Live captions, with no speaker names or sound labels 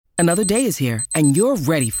Another day is here, and you're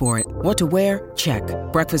ready for it. What to wear? Check.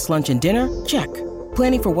 Breakfast, lunch, and dinner? Check.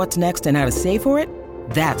 Planning for what's next and how to save for it?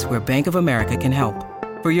 That's where Bank of America can help.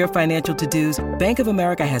 For your financial to-dos, Bank of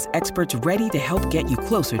America has experts ready to help get you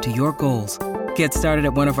closer to your goals. Get started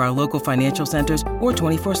at one of our local financial centers or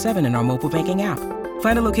 24/7 in our mobile banking app.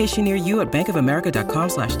 Find a location near you at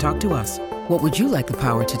bankofamerica.com/talktous. What would you like the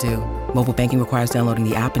power to do? Mobile banking requires downloading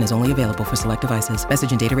the app and is only available for select devices.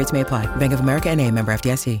 Message and data rates may apply. Bank of America N.A., member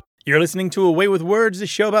FDIC. You're listening to A Way with Words, the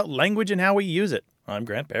show about language and how we use it. I'm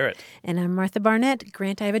Grant Barrett. And I'm Martha Barnett.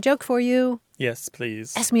 Grant, I have a joke for you. Yes,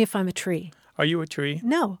 please. Ask me if I'm a tree. Are you a tree?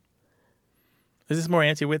 No. Is this more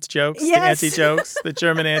anti-wits jokes? Yes. The anti-jokes? The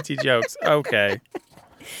German anti-jokes. Okay.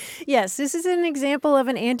 Yes, this is an example of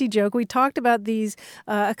an anti-joke. We talked about these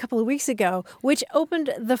a couple of weeks ago, which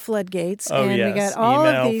opened the floodgates. Oh, and yes. We got all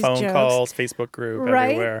Email, of these phone jokes. calls, Facebook group,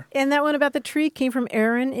 right? everywhere. And that one about the tree came from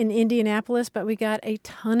Aaron in Indianapolis, but we got a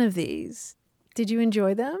ton of these. Did you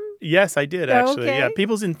enjoy them? Yes, I did, actually. Okay. Yeah,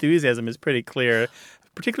 people's enthusiasm is pretty clear,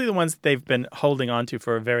 particularly the ones that they've been holding on to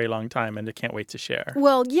for a very long time and they can't wait to share.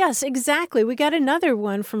 Well, yes, exactly. We got another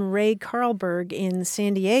one from Ray Carlberg in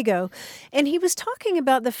San Diego, and he was talking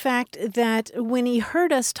about the fact that when he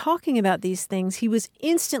heard us talking about these things, he was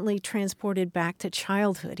instantly transported back to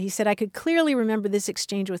childhood. He said, I could clearly remember this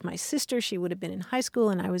exchange with my sister. She would have been in high school,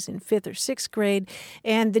 and I was in 5th or 6th grade.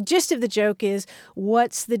 And the gist of the joke is,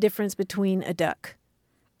 what's the difference between a duck?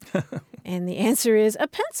 And the answer is a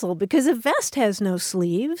pencil, because a vest has no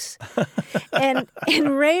sleeves. And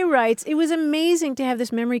Ray writes, it was amazing to have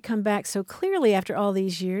this memory come back so clearly after all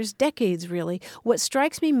these years, decades really. What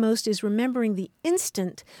strikes me most is remembering the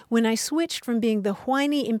instant when I switched from being the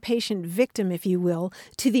whiny, impatient victim, if you will,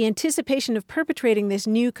 to the anticipation of perpetrating this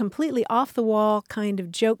new, completely off-the-wall kind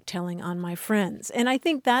of joke-telling on my friends. And I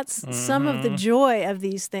think that's some of the joy of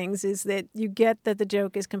these things, is that you get that the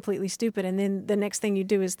joke is completely stupid, and then the next thing you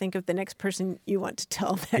do is think of the next person you want to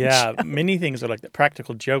tell that joke. Many things are like that.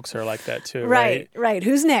 Practical jokes are like that too, right? Right.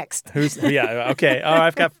 Who's next? Okay. Oh,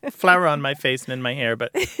 I've got flour on my face and in my hair,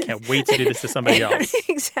 but can't wait to do this to somebody else.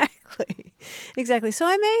 Exactly. So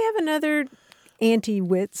I may have another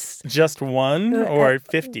anti-wits. Just one or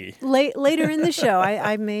 50? Later in the show,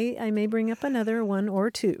 I may bring up another one or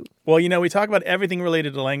two. Well, we talk about everything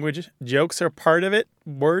related to language. Jokes are part of it.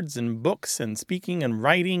 Words and books and speaking and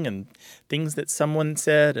writing and things that someone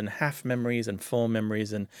said and half memories and full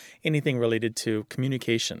memories and anything related to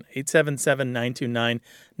communication.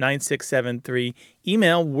 877-929-9673.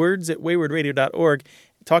 Email words@waywardradio.org.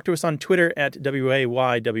 Talk to us on Twitter at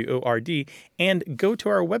WAYWORD and go to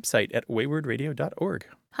our website at waywardradio.org.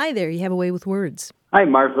 Hi there, you have a way with words. Hi,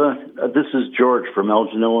 Martha. This is George from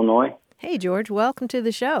Elgin, Illinois. Hey, George. Welcome to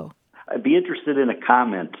the show. I'd be interested in a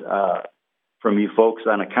comment from you folks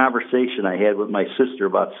on a conversation I had with my sister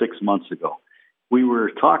about 6 months ago. We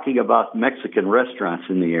were talking about Mexican restaurants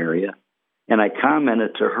in the area, and I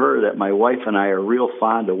commented to her that my wife and I are real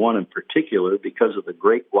fond of one in particular because of the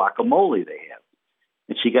great guacamole they have.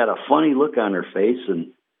 And she got a funny look on her face,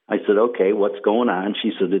 and I said, okay, what's going on?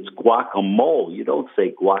 She said, it's guacamole. You don't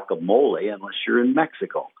say guacamole unless you're in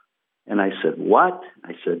Mexico. And I said, what?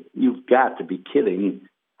 I said, you've got to be kidding.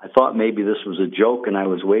 I thought maybe this was a joke, and I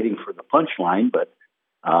was waiting for the punchline, but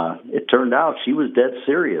it turned out she was dead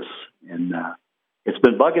serious. And it's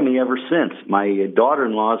been bugging me ever since. My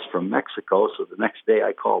daughter-in-law's from Mexico, so the next day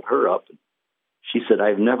I called her up, and she said,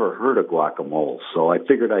 I've never heard of guacamole, so I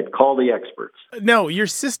figured I'd call the experts. No, your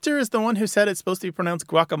sister is the one who said it's supposed to be pronounced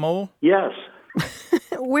guacamole? Yes.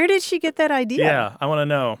 Where did she get that idea? Yeah, I want to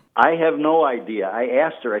know. I have no idea. I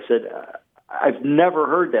asked her, I said, I've never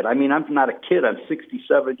heard that. I mean, I'm not a kid. I'm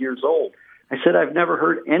 67 years old. I said, I've never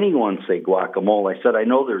heard anyone say guacamole. I said, I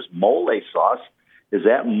know there's mole sauce. Is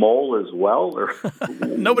that mole as well? Or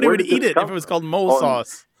nobody would eat it if it was called mole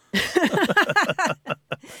sauce.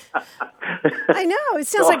 I know. It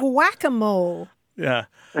sounds like whack-a-mole. Yeah.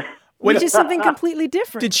 Which is something completely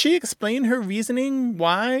different. Did she explain her reasoning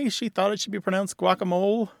why she thought it should be pronounced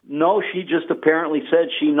guacamole? No, she just apparently said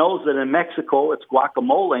she knows that in Mexico it's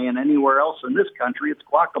guacamole and anywhere else in this country it's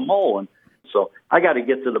guacamole. And so I got to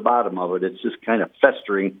get to the bottom of it. It's just kind of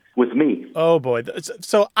festering with me. Oh, boy.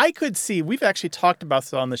 So I could see, we've actually talked about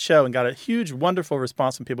this on the show and got a huge, wonderful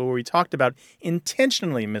response from people where we talked about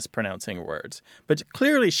intentionally mispronouncing words. But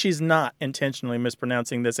clearly she's not intentionally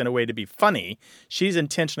mispronouncing this in a way to be funny. She's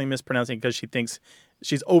intentionally mispronouncing because she thinks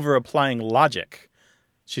she's over-applying logic.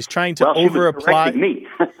 She's trying to over-apply. Me.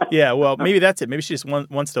 Yeah, well, maybe that's it. Maybe she just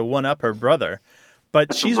wants to one-up her brother.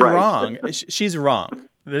 But she's wrong. She's wrong.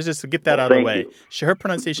 Let's just get that out of the way. Her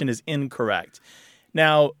pronunciation is incorrect.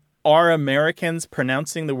 Now, Are Americans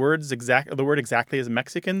pronouncing the word exactly as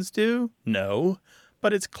Mexicans do? No,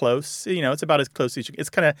 but it's close. It's about as close as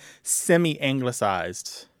it's kind of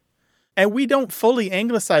semi-anglicized. And we don't fully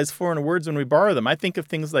anglicize foreign words when we borrow them. I think of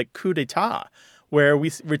things like coup d'etat, where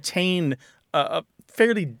we retain a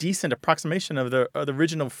fairly decent approximation of the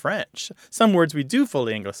original French. Some words we do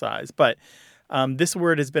fully anglicize, but this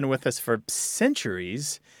word has been with us for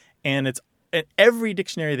centuries, and it's in every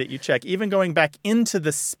dictionary that you check, even going back into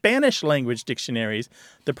the Spanish language dictionaries,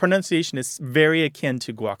 the pronunciation is very akin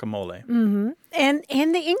to guacamole. Mm-hmm. And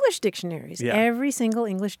the English dictionaries, every single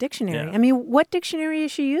English dictionary. Yeah. I mean, what dictionary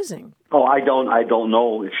is she using? Oh, I don't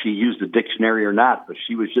know if she used a dictionary or not, but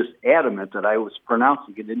she was just adamant that I was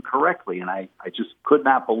pronouncing it incorrectly, and I just could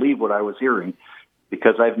not believe what I was hearing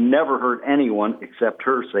because I've never heard anyone except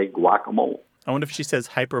her say guacamole. I wonder if she says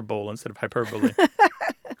hyperbole instead of hyperbole.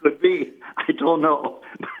 Could be. I don't know.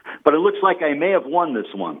 But it looks like I may have won this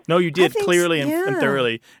one. No, you did clearly and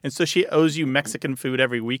thoroughly. And so she owes you Mexican food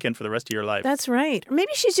every weekend for the rest of your life. That's right. Or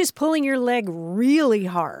maybe she's just pulling your leg really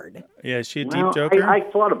hard. Yeah, is she a deep joker? I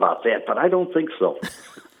thought about that, but I don't think so.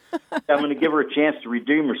 I'm going to give her a chance to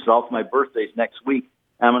redeem herself. My birthday's next week.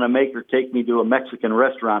 I'm going to make her take me to a Mexican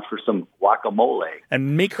restaurant for some guacamole.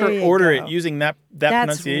 And make her order it using that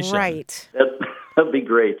pronunciation. That's right. That'd be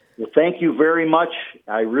great. Well, thank you very much.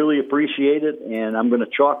 I really appreciate it, and I'm going to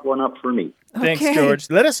chalk one up for me. Thanks, George.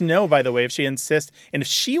 Let us know, by the way, if she insists. And if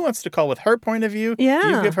she wants to call with her point of view,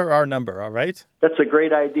 you give her our number, all right? That's a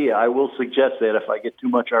great idea. I will suggest that if I get too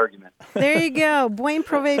much argument. There you go. Buen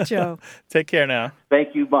provecho. Take care now.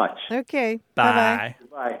 Thank you much. Okay. Bye.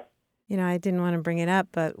 Bye. I didn't want to bring it up,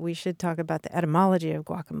 but we should talk about the etymology of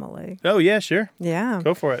guacamole. Oh, yeah, sure. Yeah.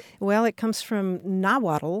 Go for it. Well, it comes from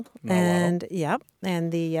Nahuatl. And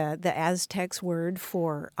the Aztecs word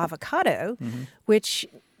for avocado, which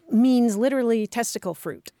means literally testicle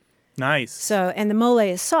fruit. Nice. So, and the mole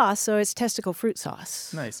is sauce, so it's testicle fruit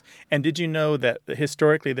sauce. Nice. And did you know that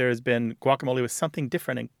historically there has been guacamole with something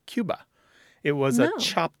different in Cuba? It was a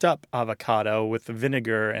chopped up avocado with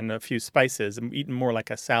vinegar and a few spices and eaten more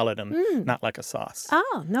like a salad and not like a sauce.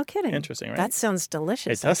 Oh, no kidding. Interesting, right? That sounds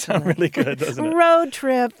delicious. It does sound really good, doesn't it? Road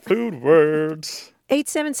trip. Food words.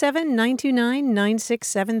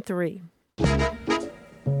 877-929-9673.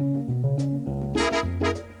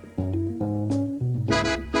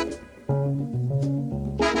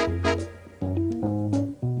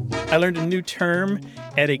 I learned a new term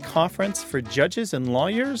at a conference for judges and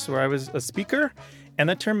lawyers where I was a speaker, and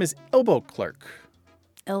that term is elbow clerk.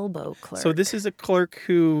 Elbow clerk. So this is a clerk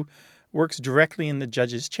who works directly in the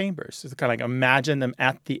judge's chambers. It's kind of like imagine them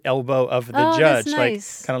at the elbow of the judge. That's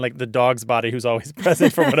nice. Like kind of like the dog's body who's always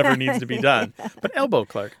present for whatever needs to be done. But elbow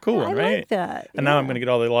clerk, cool one, right? I like that. And now I'm going to get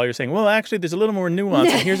all the lawyers saying, well, actually, there's a little more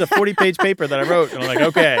nuance. And here's a 40-page paper that I wrote. And I'm like,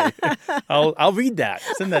 okay, I'll read that.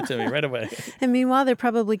 Send that to me right away. And meanwhile, there are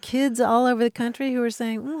probably kids all over the country who are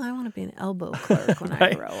saying, well, I want to be an elbow clerk when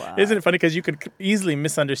I grow up. Isn't it funny? Because you could easily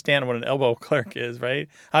misunderstand what an elbow clerk is, right?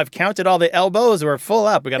 I've counted all the elbows. We're full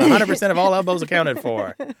up. We got 100% of all elbows accounted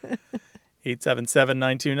for.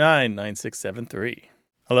 877-929-9673.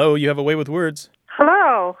 Hello, you have a way with words.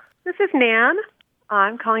 Hello, this is Nan.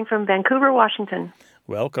 I'm calling from Vancouver, Washington.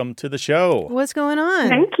 Welcome to the show. What's going on?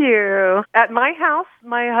 Thank you. At my house,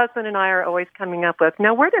 my husband and I are always coming up with,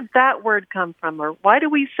 now, where did that word come from? Or why do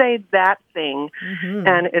we say that thing? Mm-hmm.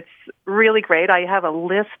 And it's really great. I have a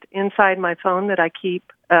list inside my phone that I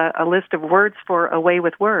keep, a list of words for a way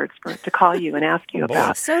with words to call you and ask you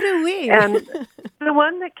about. So do we. And the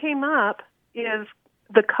one that came up is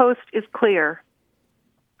the coast is clear.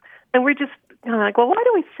 And we're just kind of like, well, why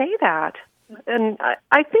do we say that? And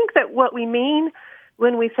I think that what we mean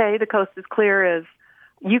when we say the coast is clear is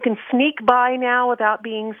you can sneak by now without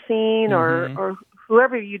being seen, or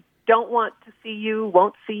whoever you don't want to see you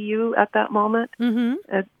won't see you at that moment. Mm-hmm.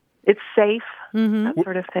 It's safe, that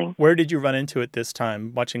sort of thing. Where did you run into it this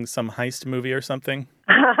time? Watching some heist movie or something?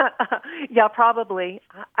 Yeah, probably.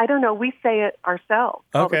 I don't know. We say it ourselves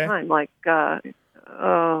all the time, like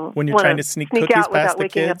when you're trying to sneak cookies out past without the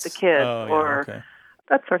waking kids? up the kids, or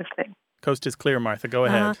that sort of thing. Coast is clear, Martha. Go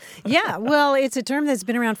ahead. Yeah, well, it's a term that's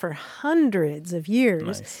been around for hundreds of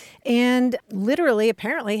years, and literally,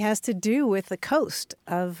 apparently, has to do with the coast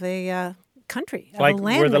of a country, of like a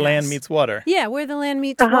landmass. where the land meets water. Yeah, where the land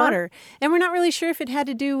meets water. And we're not really sure if it had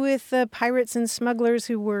to do with pirates and smugglers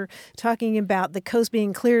who were talking about the coast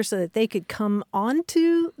being clear so that they could come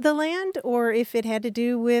onto the land, or if it had to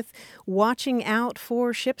do with watching out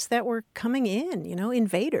for ships that were coming in,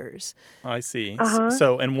 invaders. I see.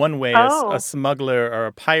 So in one way, a smuggler or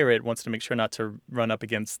a pirate wants to make sure not to run up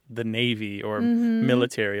against the Navy or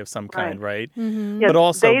military of some kind, right? Yeah, but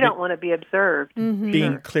also they don't want to be observed.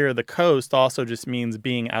 Being clear of the coast also just means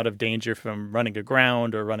being out of danger from running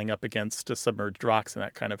aground or running up against submerged rocks and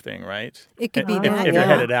that kind of thing, right? It could be if, that. if you're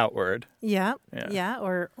headed outward. Yeah.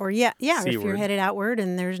 Or if you're headed outward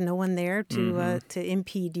and there's no one there to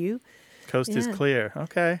impede you. Coast is clear.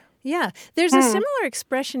 Okay. Yeah. There's a similar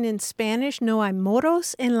expression in Spanish, no hay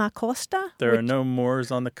moros en la costa. There are no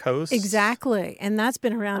Moors on the coast. Exactly. And that's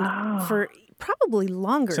been around for probably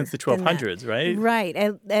longer. Since the 1200s, right? Right,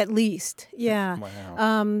 at least. Yeah.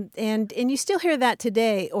 Wow. And you still hear that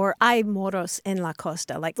today, or hay moros en la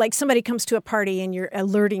costa. Like somebody comes to a party and you're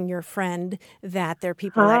alerting your friend that there are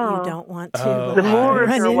people that you don't want to the Moors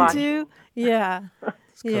run are into. watching. Yeah.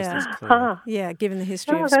 Yeah, given the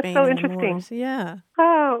history of Spain. That's so and the interesting. Moors. Yeah.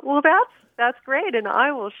 Oh, well, that's great, and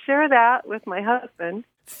I will share that with my husband.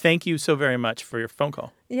 Thank you so very much for your phone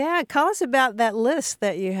call. Yeah, call us about that list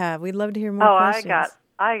that you have. We'd love to hear more questions.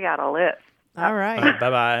 I got a list. All right.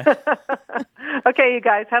 Bye-bye. Okay, you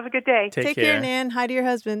guys, have a good day. Take care, Nan. Hi to your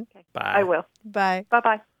husband. Okay. Bye. I will. Bye.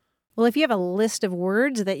 Bye-bye. Well, if you have a list of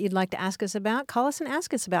words that you'd like to ask us about, call us and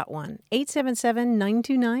ask us about one.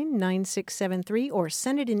 877-929-9673 or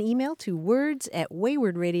send it an email to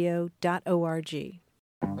words@waywardradio.org.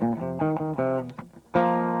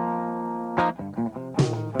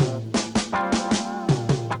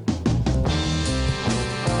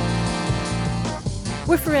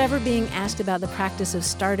 We're forever being asked about the practice of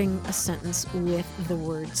starting a sentence with the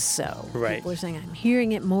word so. Right. People are saying, I'm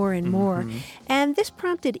hearing it more and more. And this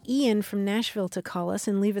prompted Ian from Nashville to call us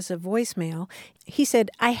and leave us a voicemail. He said,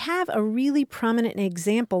 I have a really prominent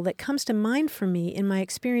example that comes to mind for me in my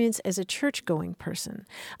experience as a church-going person.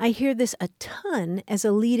 I hear this a ton as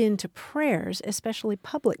a lead-in to prayers, especially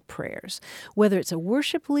public prayers, whether it's a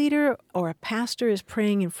worship leader or a pastor is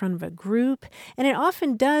praying in front of a group. And it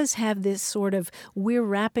often does have this sort of, we're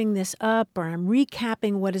wrapping this up, or I'm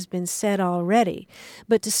recapping what has been said already.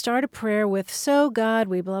 But to start a prayer with, so God,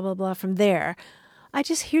 we blah, blah, blah, from there, I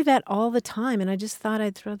just hear that all the time, and I just thought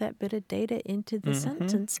I'd throw that bit of data into the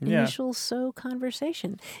sentence, initial so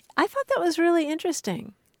conversation. I thought that was really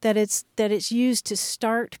interesting, that it's used to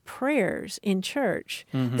start prayers in church.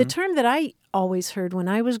 The term that I always heard when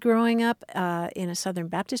I was growing up in a Southern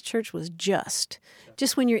Baptist church was just.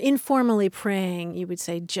 Just when you're informally praying, you would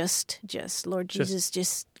say, just, Lord Jesus,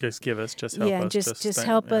 just give us, just help us. Just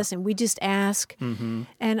help us, and we just ask. And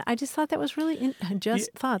I just thought that was really, so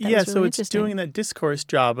interesting. it's doing that discourse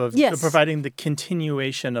job of providing the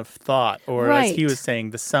continuation of thought, or as he was saying,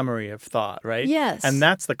 the summary of thought, right? Yes. And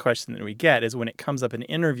that's the question that we get, is when it comes up in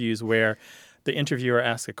interviews where the interviewer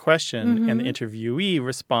asks a question and the interviewee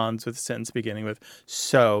responds with a sentence beginning with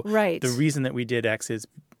so. Right. The reason that we did X is,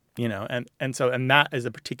 and that is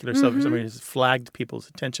a particular subject that has flagged people's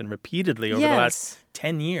attention repeatedly over the last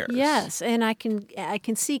 10 years. Yes, and I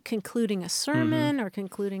can see concluding a sermon or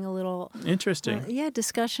concluding a little interesting.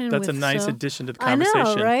 Discussion. That's a nice addition to the conversation.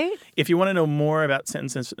 I know, right? If you want to know more about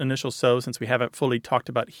sentence initial so, since we haven't fully talked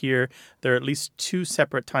about here, there are at least 2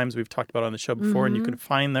 separate times we've talked about on the show before, and you can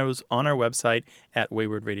find those on our website at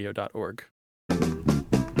waywardradio.org.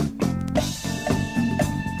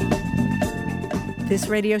 This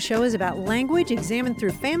radio show is about language examined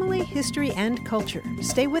through family, history, and culture.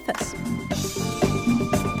 Stay with us.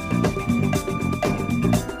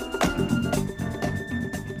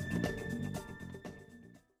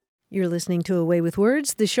 You're listening to A Way with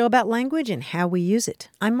Words, the show about language and how we use it.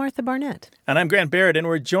 I'm Martha Barnett. And I'm Grant Barrett, and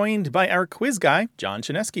we're joined by our quiz guy, John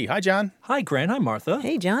Chinesky. Hi, John. Hi, Grant. Hi, Martha.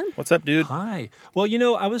 Hey, John. What's up, dude? Hi. Well,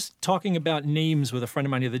 I was talking about names with a friend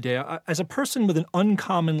of mine the other day. As a person with an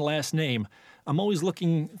uncommon last name, I'm always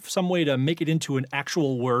looking for some way to make it into an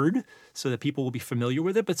actual word so that people will be familiar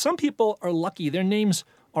with it. But some people are lucky. Their names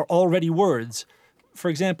are already words. For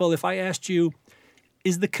example, if I asked you,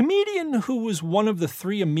 is the comedian who was one of the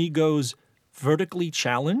 3 amigos vertically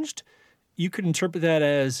challenged? You could interpret that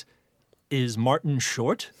as, is Martin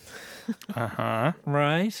short?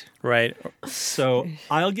 Right? Right. So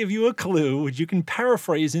I'll give you a clue, which you can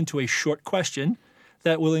paraphrase into a short question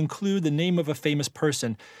that will include the name of a famous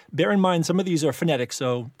person. Bear in mind, some of these are phonetic,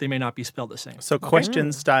 so they may not be spelled the same. So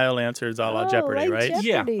question-style answers a la Jeopardy, like right?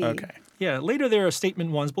 Jeopardy. Yeah. Okay. Yeah, later there are statement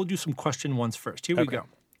ones. We'll do some question ones first. Here we go.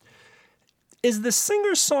 Is the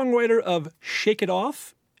singer-songwriter of Shake It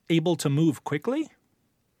Off able to move quickly?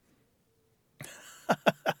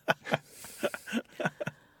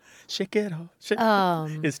 Shake it off.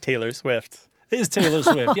 Is Taylor Swift. Is Taylor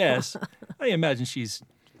Swift, yes. I imagine she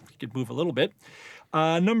could move a little bit.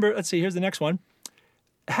 Let's see, here's the next one.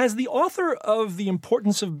 Has the author of The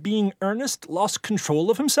Importance of Being Earnest lost control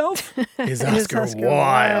of himself? Is Oscar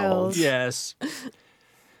Wilde. Yes.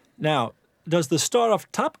 Now, does the star of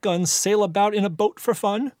Top Gun sail about in a boat for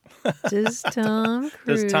fun? Does Tom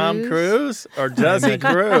Cruise? Does Tom Cruise or does he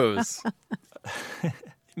cruise?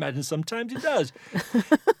 Imagine sometimes he does.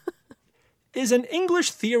 Is an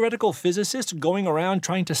English theoretical physicist going around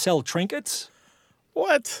trying to sell trinkets?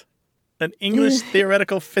 What? An English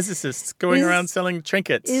theoretical physicist going around selling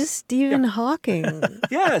trinkets. Is Stephen Hawking?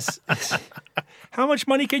 Yes. How much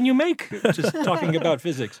money can you make just talking about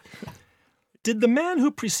physics? Did the man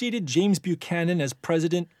who preceded James Buchanan as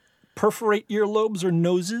president perforate earlobes or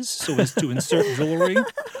noses so as to insert jewelry?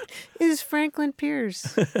 Is Franklin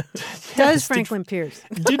Pierce? Does Franklin Pierce?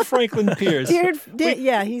 Did Franklin Pierce?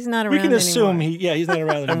 Yeah, he's not around We can assume anymore. he's not around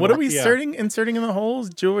anymore. And what are we inserting in the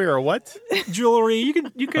holes? Jewelry or what? Jewelry.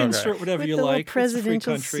 You can insert whatever With you the little like. It's a free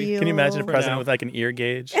presidential country. seal. Can you imagine a For president now. with like an ear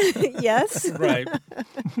gauge? Yes. Right.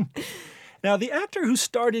 Now, the actor who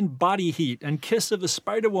starred in Body Heat and Kiss of the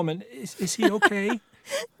Spider Woman, is he okay?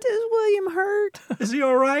 Does William hurt? Is he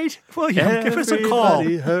all right? William, give us a call.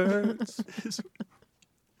 Everybody hurts.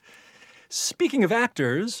 Speaking of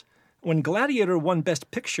actors, when Gladiator won Best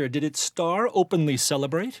Picture, did its star openly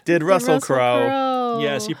celebrate? Did Russell Crowe.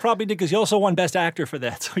 Yes, he probably did because he also won Best Actor for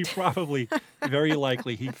that. So he probably, very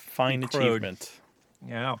likely, he Fine crowed. achievement.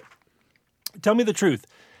 Yeah. Tell me the truth.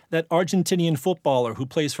 That Argentinian footballer who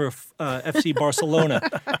plays for FC Barcelona,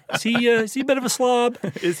 is he a bit of a slob?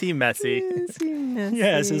 Is he messy? Is he messy?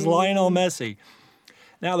 Yes, is Lionel Messi.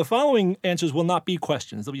 Now, the following answers will not be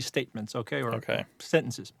questions. They'll be statements, okay, or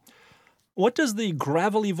sentences. What does the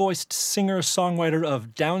gravelly-voiced singer-songwriter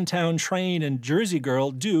of Downtown Train and Jersey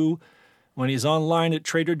Girl do when he's online at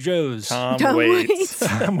Trader Joe's? Tom Tom Waits. Waits.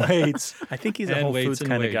 Tom Waits. I think he's a And Whole Waits Foods and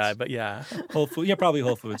kind of Waits. guy, but yeah. Whole Foods. Yeah, probably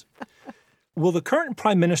Whole Foods. Will the current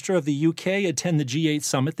Prime Minister of the UK attend the G8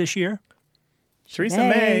 summit this year? Theresa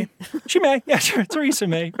May. She may. Yeah, sure. Theresa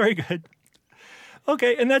May. Very good.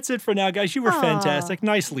 Okay, and that's it for now, guys. You were fantastic.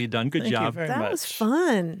 Nicely done. Good Thank you job. very That much. was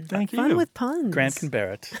fun. Thank Fun you. with puns. Grant can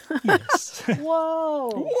bear it. Yes.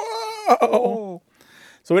 Whoa. Whoa!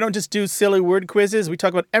 So we don't just do silly word quizzes. We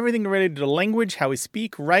talk about everything related to language, how we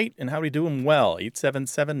speak, write, and how we do them well.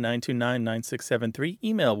 877-929-9673.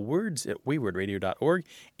 Email words@waywardradio.org.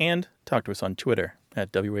 And talk to us on Twitter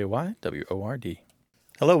at WAYWORD.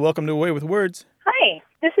 Hello, welcome to Away with Words. Hi,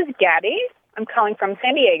 this is Gabby. I'm calling from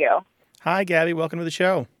San Diego. Hi, Gabby. Welcome to the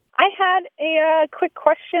show. I had a quick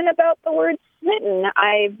question about the word smitten.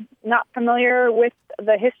 I'm not familiar with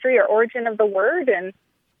the history or origin of the word, and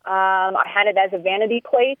I had it as a vanity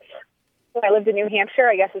plate. When I lived in New Hampshire,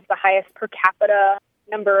 I guess it's the highest per capita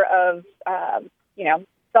number of,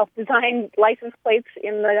 self-designed license plates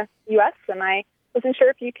in the U.S., and I wasn't sure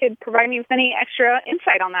if you could provide me with any extra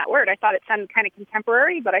insight on that word. I thought it sounded kind of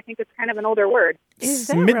contemporary, but I think it's kind of an older word. Is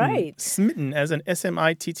that Smitten. right? Smitten, as in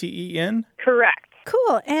S-M-I-T-T-E-N? Correct.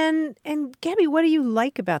 Cool. And Gabby, what do you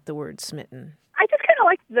like about the word smitten? I just kind of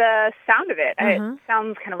like the sound of it. Uh-huh. It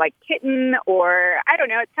sounds kind of like kitten, or I don't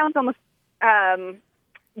know. It sounds almost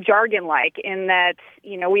jargon-like in that,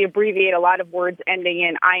 we abbreviate a lot of words ending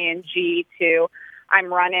in ing to I'm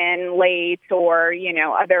running late, or,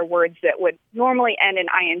 other words that would normally end in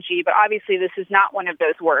ing. But obviously this is not one of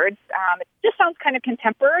those words. It just sounds kind of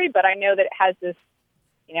contemporary, but I know that it has this,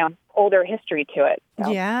 older history to it. So.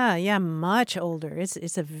 Yeah, much older.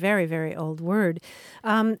 It's a very, very old word.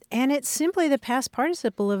 And it's simply the past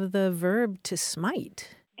participle of the verb to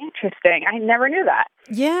smite. Interesting. I never knew that.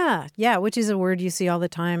 Yeah, which is a word you see all the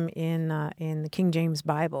time in the King James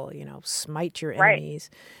Bible, smite your enemies.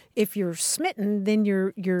 Right. If you're smitten, then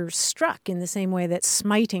you're struck in the same way that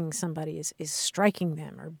smiting somebody is striking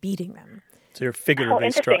them or beating them. So you're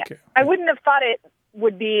figuratively struck. I wouldn't have thought it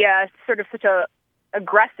would be sort of such a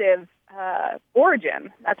aggressive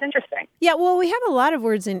origin. That's interesting. Yeah, well, we have a lot of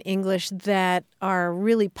words in English that are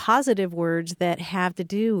really positive words that have to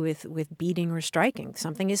do with beating or striking.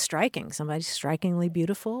 Something is striking. Somebody's strikingly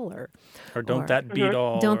beautiful, or don't that beat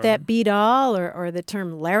all. Don't that beat all, or the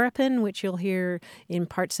term larapin, which you'll hear in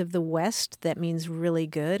parts of the West, that means really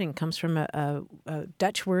good and comes from a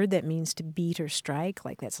Dutch word that means to beat or strike,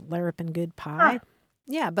 like that's larapin good pie. Huh.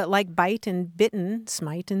 Yeah, but like bite and bitten,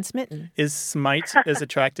 smite and smitten. Is smite as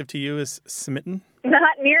attractive to you as smitten?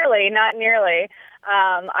 Not nearly.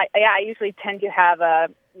 I usually tend to have a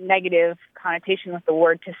negative connotation with the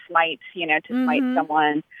word to smite, to smite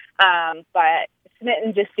someone. But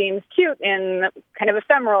smitten just seems cute and kind of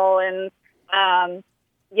ephemeral and,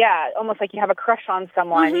 almost like you have a crush on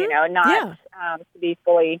someone, not to be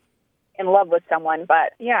fully in love with someone.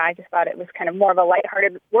 But I just thought it was kind of more of a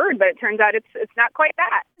lighthearted word, but it turns out it's not quite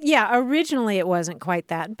that. Yeah, originally it wasn't quite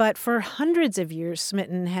that, but for hundreds of years,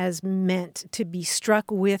 smitten has meant to be struck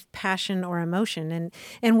with passion or emotion.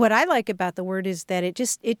 And what I like about the word is that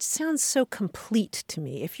it sounds so complete to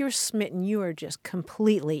me. If you're smitten, you are just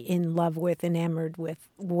completely in love with, enamored with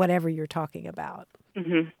whatever you're talking about.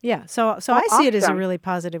 Mm-hmm. Yeah, so I see it as a really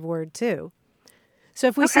positive word too. So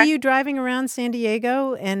if we see you driving around San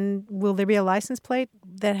Diego, and will there be a license plate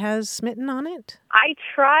that has smitten on it? I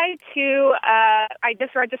tried to, I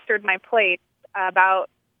just registered my plate about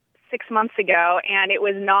 6 months ago, and it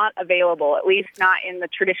was not available, at least not in the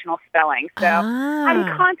traditional spelling. So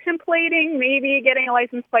I'm contemplating maybe getting a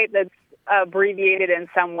license plate that's abbreviated in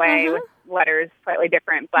some way with letters slightly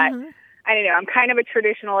different, but I don't know. I'm kind of a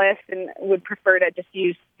traditionalist and would prefer to just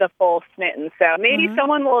use the full smitten. So maybe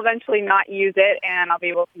someone will eventually not use it, and I'll be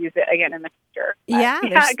able to use it again in the future.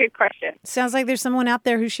 But, good question. Sounds like there's someone out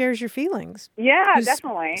there who shares your feelings. Yeah,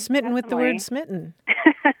 definitely. Smitten with the word smitten.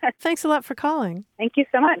 Thanks a lot for calling. Thank you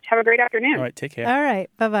so much. Have a great afternoon. All right, take care. All right,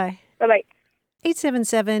 bye-bye. Bye-bye.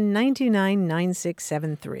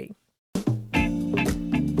 877-929-9673.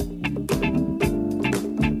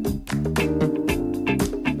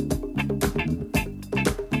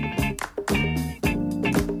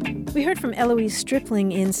 We heard from Eloise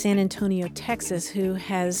Stripling in San Antonio, Texas, who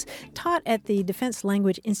has taught at the Defense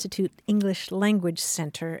Language Institute English Language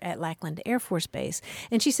Center at Lackland Air Force Base.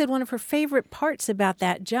 And she said one of her favorite parts about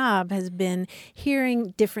that job has been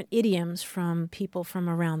hearing different idioms from people from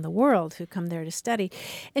around the world who come there to study.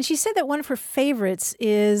 And she said that one of her favorites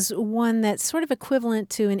is one that's sort of equivalent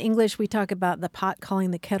to, in English, we talk about the pot calling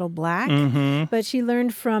the kettle black. But she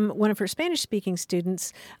learned from one of her Spanish-speaking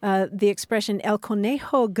students the expression el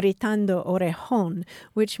conejo gritando orejón,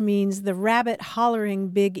 which means the rabbit hollering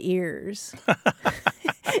big ears.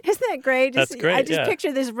 Isn't that great? That's great. I just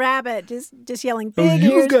picture this rabbit just yelling, "Oh, big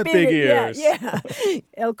ears. You've got big ears." Yeah.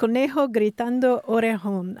 El conejo gritando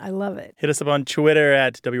orejón. I love it. Hit us up on Twitter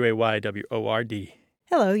at WAYWORD.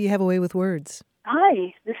 Hello, you have a way with words.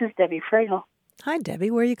 Hi, this is Debbie Frail. Hi,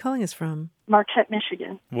 Debbie. Where are you calling us from? Marquette,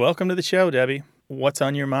 Michigan. Welcome to the show, Debbie. What's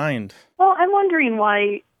on your mind? Well, I'm wondering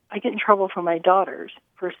why I get in trouble from my daughters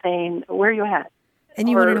for saying, "Where are you at?" And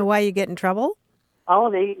you want to know why you get in trouble?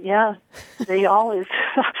 They always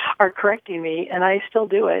are correcting me, and I still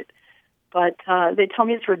do it. But they tell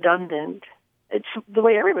me it's redundant. It's the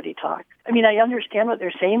way everybody talks. I mean, I understand what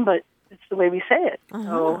they're saying, but it's the way we say it.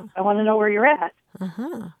 So I want to know where you're at.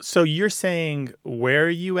 So you're saying, where are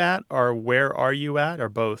you at, or where are you at, or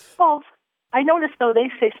both? Both. I notice, though,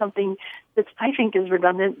 they say something that I think is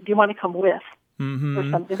redundant. Do you want to come with? Or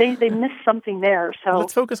something. They miss something there. So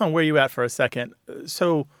let's focus on where you at for a second.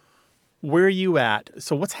 So where are you at?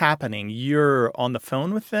 So what's happening? You're on the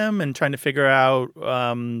phone with them and trying to figure out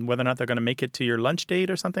whether or not they're going to make it to your lunch date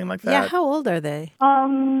or something like that? Yeah, how old are they?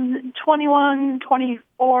 21,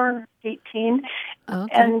 24, 18.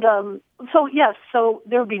 Okay. And so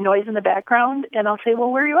there would be noise in the background, and I'll say, well,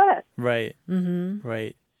 where are you at? Right.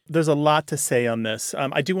 Right. There's a lot to say on this.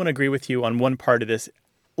 I do want to agree with you on one part of this.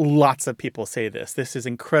 Lots of people say this. This is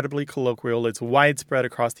incredibly colloquial. It's widespread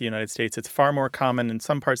across the United States. It's far more common in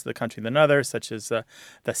some parts of the country than others, such as the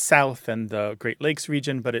South and the Great Lakes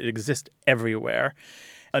region, but it exists everywhere.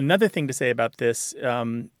 Another thing to say about this,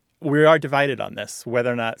 we are divided on this, whether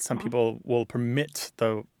or not some people will permit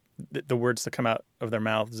the words to come out of their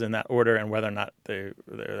mouths in that order and whether or not they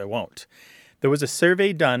won't. There was a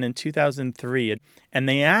survey done in 2003, and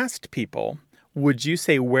they asked people, would you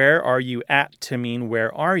say where are you at to mean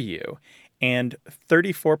where are you? And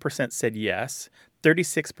 34% said yes,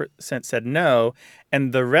 36% said no,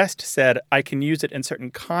 and the rest said I can use it in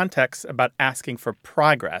certain contexts about asking for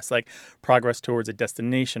progress, like progress towards a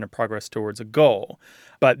destination or progress towards a goal.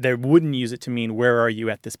 But they wouldn't use it to mean where are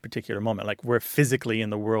you at this particular moment, like where physically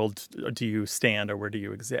in the world do you stand or where do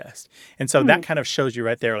you exist? And so that kind of shows you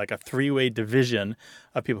right there like a three-way division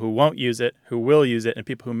of people who won't use it, who will use it, and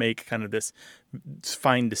people who make kind of this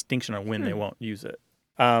fine distinction on when they won't use it.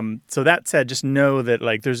 So that said, just know that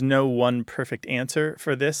like there's no one perfect answer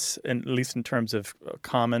for this, at least in terms of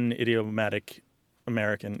common idiomatic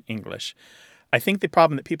American English. I think the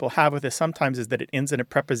problem that people have with this sometimes is that it ends in a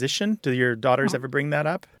preposition. Do your daughters ever bring that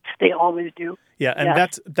up? They always do. Yeah, and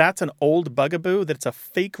that's an old bugaboo, that it's a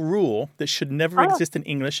fake rule that should never exist in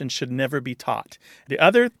English and should never be taught. The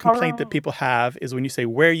other complaint that people have is when you say,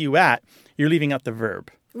 where are you at, you're leaving out the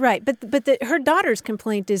verb. Right, but her daughter's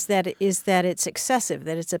complaint is that it's excessive,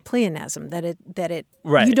 that it's a pleonasm, that it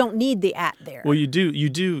Right. you don't need the at there. Well, you do.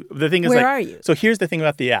 The thing is, Where are you? So here's the thing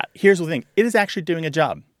about the at. Here's the thing. It is actually doing a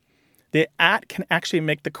job. The at can actually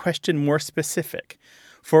make the question more specific.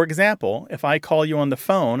 For example, if I call you on the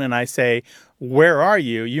phone and I say, "Where are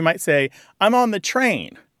you?" you might say, "I'm on the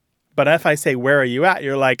train." But if I say, "Where are you at?"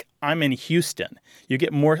 you're like, "I'm in Houston." You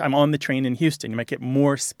get more, "I'm on the train in Houston." You might get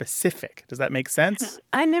more specific. Does that make sense?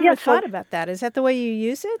 I never thought about that. Is that the way you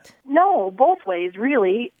use it? No, both ways,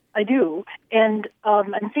 really. I do. And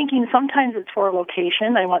I'm thinking sometimes it's for a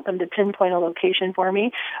location. I want them to pinpoint a location for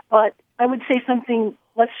me. But I would say something,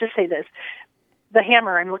 let's just say this. The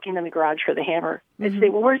hammer, I'm looking in the garage for the hammer. I'd say,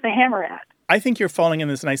 well, where's the hammer at? I think you're falling in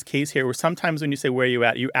this nice case here where sometimes when you say "where are you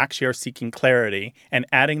at," you actually are seeking clarity, and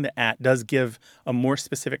adding the at does give a more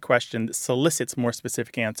specific question that solicits more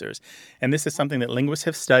specific answers. And this is something that linguists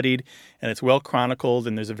have studied, and it's well chronicled,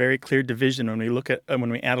 and there's a very clear division when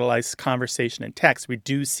we analyze conversation and text. We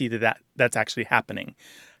do see that's actually happening.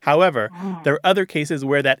 However, there are other cases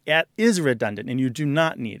where that at is redundant and you do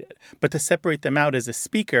not need it. But to separate them out as a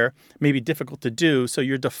speaker may be difficult to do, so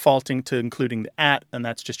you're defaulting to including the at, and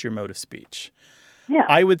that's just your mode of speech. Yeah.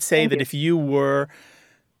 I would say that if you were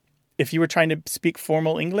trying to speak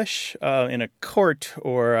formal English in a court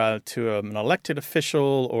or to an elected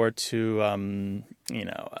official or to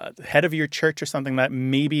the head of your church or something, that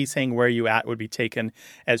maybe saying "where are you at" would be taken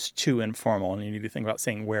as too informal, and you need to think about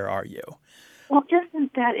saying "where are you." Well,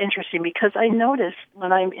 isn't that interesting? Because I notice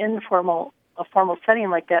when I'm in a formal setting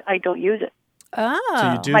like that, I don't use it. Oh.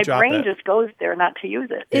 So you do My drop brain it. just goes there not to use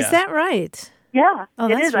it. Is that right? Yeah, Oh,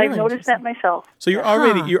 it that's is. really I've noticed that myself. So you're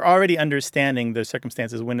already understanding the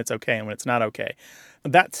circumstances when it's okay and when it's not okay.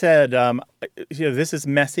 That said, this is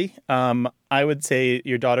messy. I would say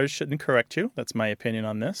your daughters shouldn't correct you. That's my opinion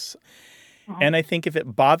on this. And I think if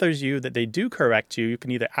it bothers you that they do correct you, you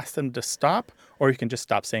can either ask them to stop or you can just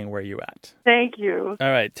stop saying "where are you at." Thank you.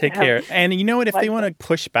 All right, take care. And you know what? If they want to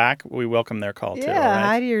push back, we welcome their call too. All right?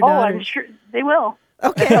 Hi to your Oh, daughter. I'm sure they will.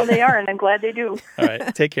 Okay. I know they are, and I'm glad they do. All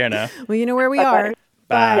right, take care now. Well, you know where we are.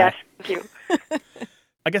 Bye. Yes, thank you.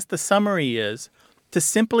 I guess the summary is to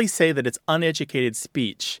simply say that it's uneducated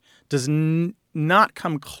speech does not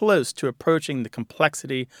come close to approaching the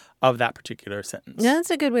complexity of that particular sentence. Yeah, that's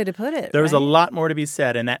a good way to put it. There's a right? lot more to be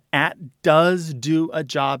said, and that at does do a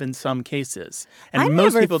job in some cases. And I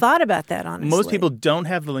most never people thought about that, honestly. Most people don't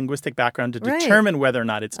have the linguistic background to Right. determine whether or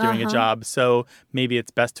not it's doing a job, so maybe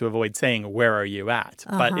it's best to avoid saying "where are you at?"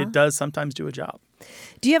 But it does sometimes do a job.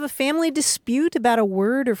 Do you have a family dispute about a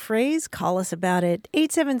word or phrase? Call us about it,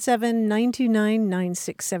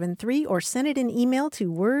 877-929-9673, or send it an email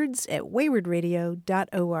to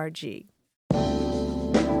words@waywardradio.org.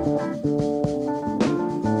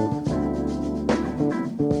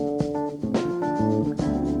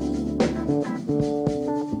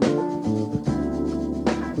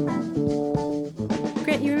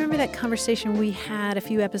 Grant, you remember that conversation we had a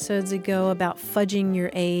few episodes ago about fudging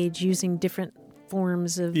your age using different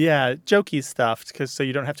forms of... Yeah, jokey stuff, so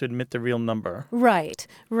you don't have to admit the real number. Right.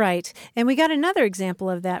 And we got another example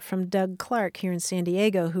of that from Doug Clark here in San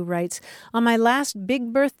Diego, who writes, "On my last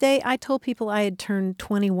big birthday, I told people I had turned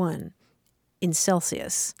 21 in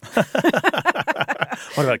Celsius."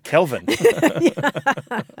 What about Kelvin?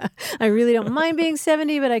 I really don't mind being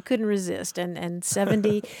 70, but I couldn't resist. And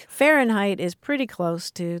 70 Fahrenheit is pretty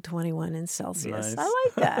close to 21 in Celsius. Nice. I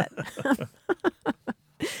like that.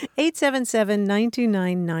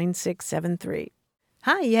 877-929-9673.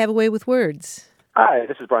 Hi, you have a way with words. Hi,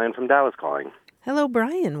 this is Brian from Dallas calling. Hello,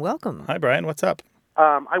 Brian. Welcome. Hi, Brian. What's up?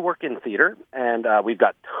 I work in theater, and we've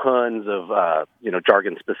got tons of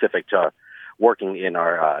jargon specific to working in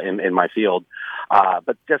our in my field.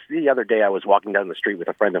 But just the other day, I was walking down the street with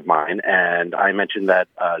a friend of mine, and I mentioned that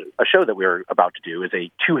a show that we were about to do is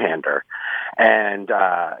a two-hander, and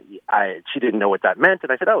she didn't know what that meant,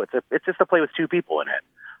 and I said, "Oh, it's just a play with two people in it."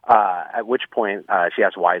 At which point she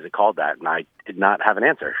asked, "Why is it called that?" And I did not have an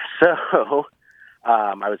answer. So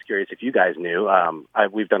I was curious if you guys knew.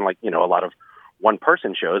 We've done a lot of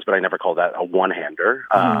one-person shows, but I never called that a one-hander.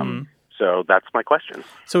 So that's my question.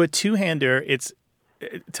 So a two-hander,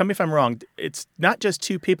 tell me if I'm wrong, it's not just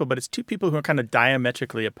two people, but it's two people who are kind of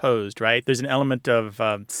diametrically opposed, right? There's an element of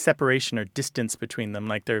separation or distance between them,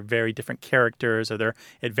 like they're very different characters or they're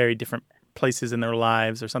at very different places in their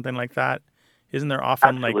lives or something like that. Isn't there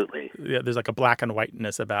often Absolutely. There's like a black and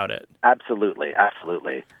whiteness about it? Absolutely.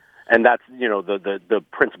 And that's, the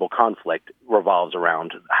principal conflict revolves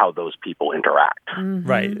around how those people interact. Mm-hmm.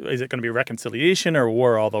 Right. Is it going to be reconciliation or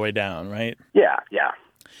war all the way down, right? Yeah.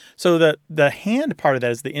 So the hand part of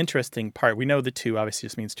that is the interesting part. We know the two obviously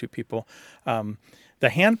just means two people. The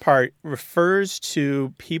hand part refers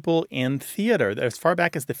to people in theater. As far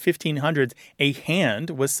back as the 1500s, a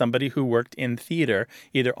hand was somebody who worked in theater,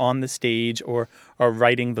 either on the stage or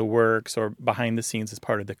writing the works or behind the scenes as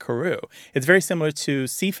part of the crew. It's very similar to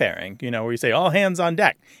seafaring, where you say, all hands on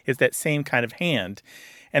deck. It's that same kind of hand.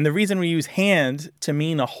 And the reason we use hand to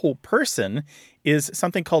mean a whole person is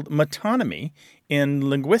something called metonymy in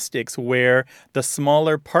linguistics, where the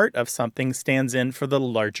smaller part of something stands in for the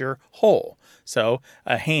larger whole. So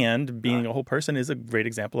a hand being a whole person is a great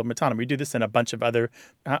example of metonymy. We do this in a bunch of other,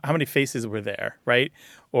 how many faces were there, right?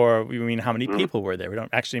 Or we mean how many people were there. We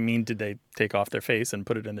don't actually mean did they take off their face and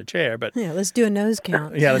put it in their chair, but... Yeah, let's do a nose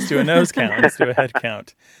count. Yeah, let's do a nose count. Let's do a head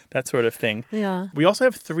count. That sort of thing. Yeah. We also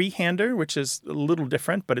have three-hander, which is a little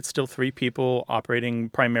different, but it's still three people operating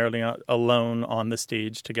primarily alone on the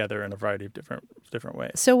stage together in a variety of different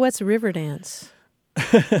ways. So what's river dance?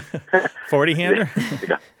 40-hander?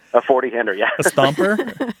 A 40-hander, yeah. A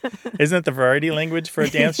stomper? Isn't it the variety language for a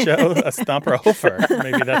dance show? A stomper, a hoofer.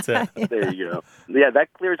 Maybe that's it. There you go. Yeah,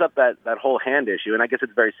 that clears up that whole hand issue, and I guess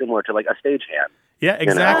it's very similar to like a stage hand. Yeah,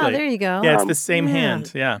 exactly. Oh, there you go. Yeah, it's the same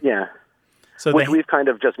hand. Yeah. Yeah. So which we've kind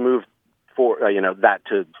of just moved for that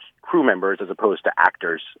to crew members as opposed to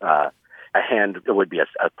actors. A hand would be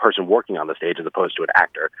a person working on the stage as opposed to an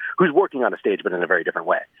actor who's working on a stage but in a very different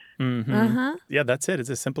way. Mm-hmm. Uh-huh. Yeah, that's it. It's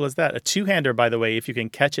as simple as that. A two-hander, by the way, if you can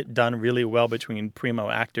catch it done really well between primo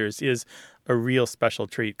actors, is a real special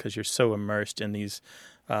treat because you're so immersed in these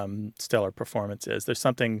stellar performances. There's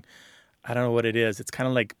something, I don't know what it is. It's kind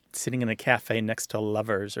of like sitting in a cafe next to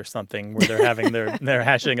lovers or something where they're having they're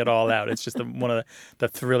hashing it all out. It's just one of the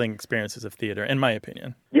thrilling experiences of theater, in my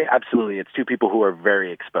opinion. Yeah, absolutely. It's two people who are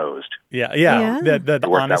very exposed. Yeah. Yeah. The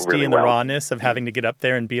honesty really and the well. rawness of having to get up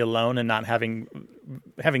there and be alone and not having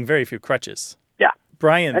very few crutches. Yeah.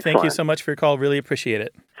 Brian, thank you Excellent. so much for your call. Really appreciate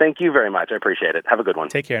it. Thank you very much. I appreciate it. Have a good one.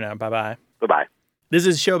 Take care now. Bye-bye. Bye-bye. This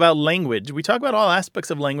is a show about language. We talk about all aspects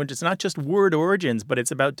of language. It's not just word origins, but it's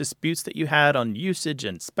about disputes that you had on usage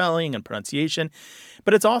and spelling and pronunciation.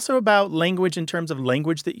 But it's also about language in terms of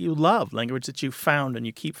language that you love, language that you found and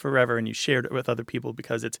you keep forever and you shared it with other people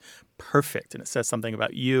because it's perfect and it says something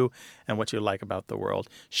about you and what you like about the world.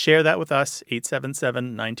 Share that with us,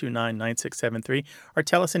 877-929-9673, or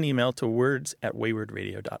tell us an email to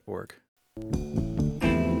words@waywardradio.org.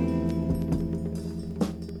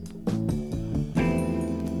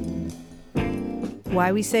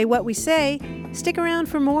 Why we say what we say. Stick around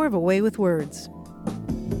for more of A Way with Words.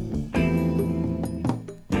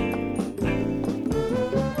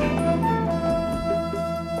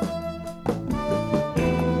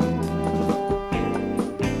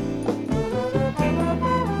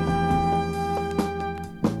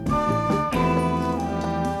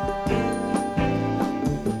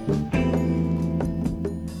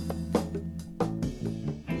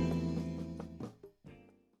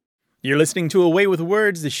 You're listening to A Way with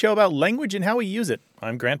Words, the show about language and how we use it.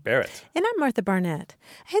 I'm Grant Barrett. And I'm Martha Barnett.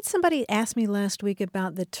 I had somebody ask me last week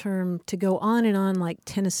about the term to go on and on like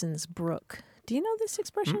Tennyson's brook. Do you know this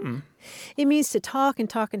expression? Mm-mm. It means to talk and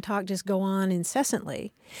talk and talk, just go on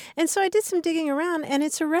incessantly. And so I did some digging around, and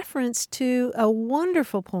it's a reference to a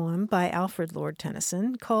wonderful poem by Alfred Lord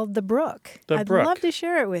Tennyson called The Brook. I'd love to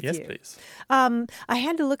share it with you. Yes, please. I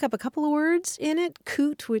had to look up a couple of words in it.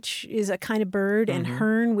 Coot, which is a kind of bird, and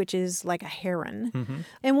hern, which is like a heron. Mm-hmm.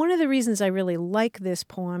 And one of the reasons I really like this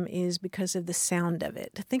poem is because of the sound of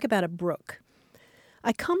it. Think about a brook.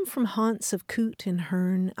 I come from haunts of coot and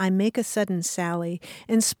hern, I make a sudden sally,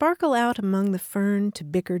 and sparkle out among the fern to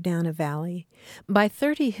bicker down a valley. By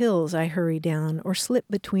 30 hills I hurry down, or slip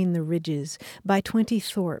between the ridges, by 20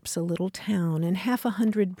 thorps, a little town, and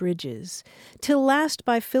 100 bridges, till last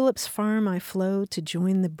by Philip's farm I flow to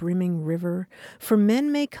join the brimming river, for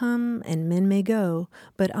men may come and men may go,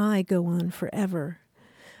 but I go on forever.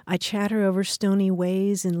 I chatter over stony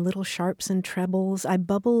ways in little sharps and trebles. I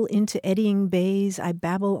bubble into eddying bays. I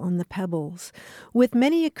babble on the pebbles. With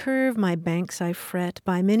many a curve my banks I fret,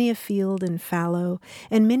 by many a field and fallow,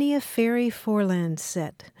 and many a fairy foreland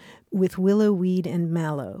set, with willow weed and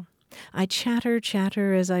mallow. I chatter,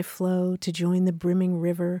 chatter as I flow to join the brimming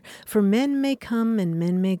river, for men may come and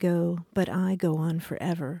men may go, but I go on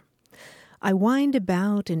forever. I wind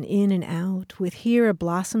about and in and out, with here a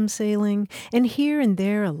blossom sailing, and here and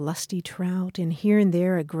there a lusty trout, and here and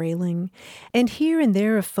there a grayling, and here and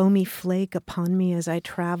there a foamy flake upon me as I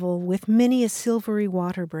travel, with many a silvery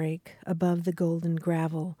water break above the golden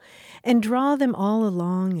gravel, and draw them all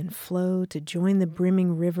along and flow to join the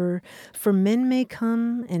brimming river, for men may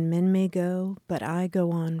come and men may go, but I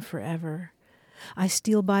go on forever. I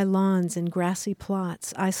steal by lawns and grassy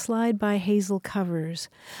plots. I slide by hazel covers.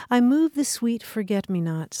 I move the sweet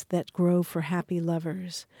forget-me-nots that grow for happy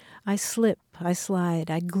lovers. I slip, I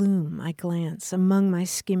slide, I gloom, I glance among my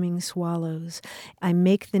skimming swallows. I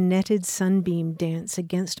make the netted sunbeam dance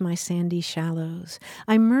against my sandy shallows.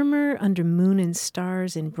 I murmur under moon and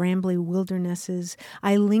stars in brambly wildernesses.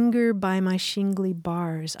 I linger by my shingly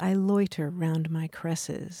bars. I loiter round my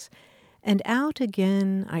cresses. And out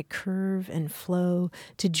again I curve and flow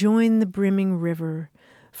to join the brimming river.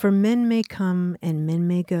 For men may come and men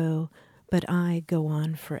may go, but I go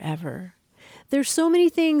on forever. There's so many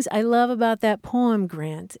things I love about that poem,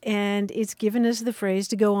 Grant, and it's given us the phrase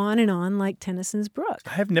to go on and on like Tennyson's brook.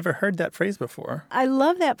 I have never heard that phrase before. I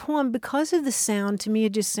love that poem because of the sound. To me,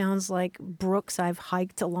 it just sounds like brooks I've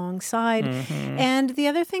hiked alongside. Mm-hmm. And the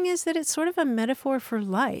other thing is that it's sort of a metaphor for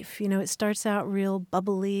life. You know, it starts out real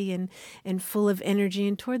bubbly and full of energy,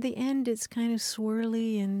 and toward the end, it's kind of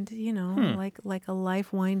swirly and, you know, like a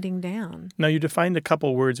life winding down. Now, you defined a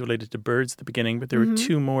couple words related to birds at the beginning, but there were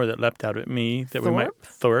two more that leapt out at me. That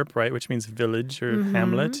Thorpe, right, which means village or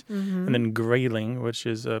hamlet, and then grayling, which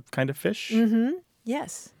is a kind of fish.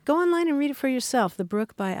 Yes. Go online and read it for yourself, The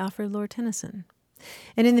Brook by Alfred Lord Tennyson.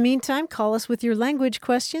 And in the meantime, call us with your language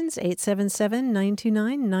questions,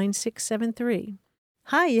 877-929-9673.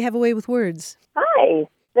 Hi, you have a way with words. Hi,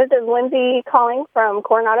 this is Lindsay calling from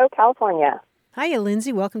Coronado, California. Hiya,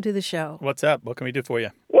 Lindsay. Welcome to the show. What's up? What can we do for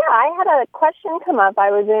you? Yeah, I had a question come up.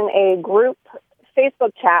 I was in a group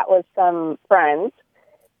Facebook chat with some friends,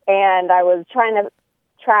 and I was trying to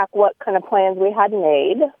track what kind of plans we had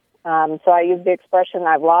made. So I used the expression,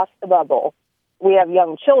 I've lost the bubble. We have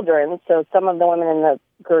young children, so some of the women in the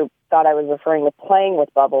group thought I was referring to playing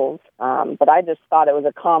with bubbles, but I just thought it was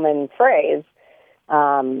a common phrase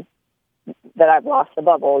that I've lost the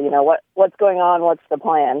bubble. You know, what's going on? What's the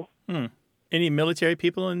plan? Any military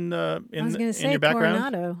people in your background?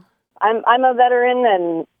 Coronado. I'm a veteran,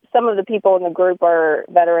 and some of the people in the group are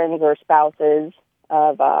veterans or spouses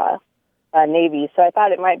of Navy. So I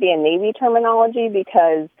thought it might be a Navy terminology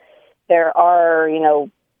because there are,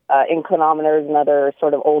 inclinometers and other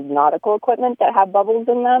sort of old nautical equipment that have bubbles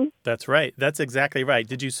in them. That's right. That's exactly right.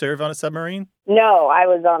 Did you serve on a submarine? No, I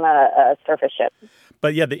was on a surface ship.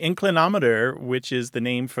 But yeah, the inclinometer, which is the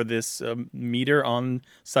name for this meter on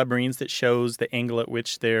submarines that shows the angle at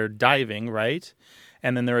which they're diving, right?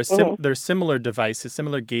 And then there are there's similar devices,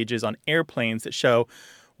 similar gauges on airplanes that show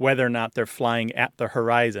whether or not they're flying at the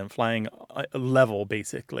horizon, flying level,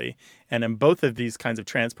 basically. And in both of these kinds of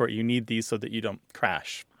transport, you need these so that you don't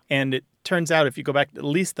crash. And it turns out if you go back at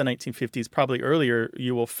least the 1950s, probably earlier,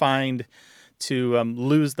 you will find to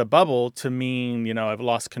lose the bubble to mean, I've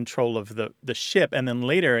lost control of the ship. And then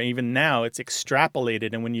later, even now, it's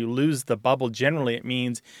extrapolated. And when you lose the bubble, generally it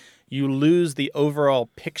means you lose the overall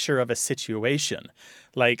picture of a situation.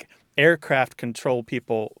 Like aircraft control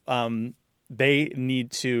people, they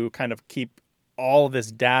need to kind of keep all of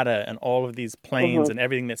this data and all of these planes and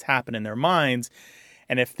everything that's happened in their minds.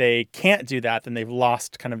 And if they can't do that, then they've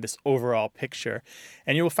lost kind of this overall picture.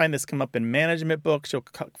 And you will find this come up in management books. You'll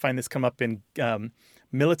find this come up in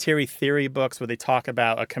military theory books where they talk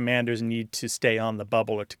about a commander's need to stay on the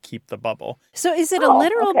bubble or to keep the bubble. So is it a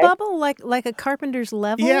literal bubble, like a carpenter's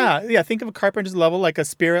level? Yeah. Think of a carpenter's level like a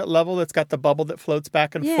spirit level that's got the bubble that floats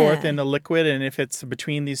back and forth in a liquid. And if it's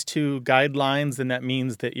between these two guidelines, then that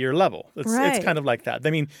means that you're level. It's kind of like that. I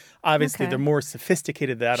mean, obviously, they're more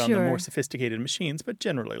sophisticated than that on the more sophisticated machines, but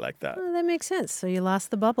generally like that. Oh, that makes sense. So you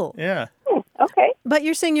lost the bubble. Yeah. Okay. But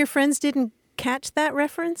you're saying your friends didn't catch that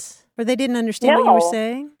reference? Or they didn't understand what you were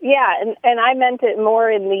saying? Yeah, and I meant it more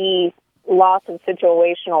in the loss of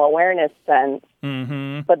situational awareness sense.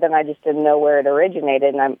 Mm-hmm. But then I just didn't know where it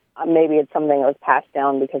originated, and maybe it's something that was passed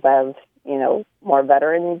down because I have, more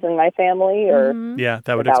veterans in my family, or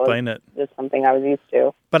that would explain it. Just something I was used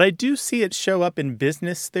to. But I do see it show up in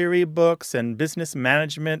business theory books and business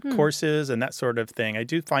management courses and that sort of thing. I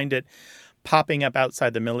do find it popping up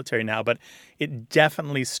outside the military now, but it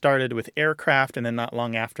definitely started with aircraft and then not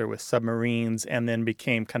long after with submarines and then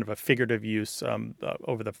became kind of a figurative use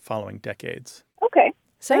over the following decades. Okay.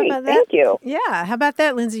 So great. about that, thank you. Yeah. How about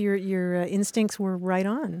that, Lindsay? Your instincts were right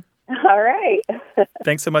on. All right.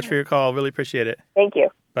 Thanks so much for your call. Really appreciate it. Thank you.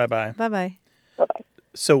 Bye-bye. Bye-bye. Bye-bye.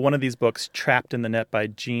 So one of these books, Trapped in the Net by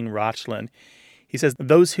Gene Rochlin, He says,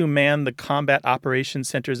 those who man the combat operations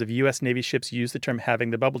centers of U.S. Navy ships use the term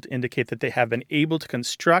having the bubble to indicate that they have been able to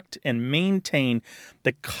construct and maintain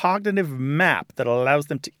the cognitive map that allows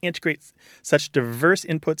them to integrate such diverse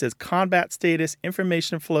inputs as combat status,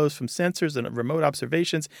 information flows from sensors and remote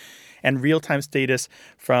observations, and real-time status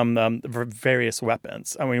from various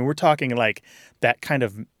weapons. I mean, we're talking like that kind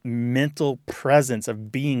of mental presence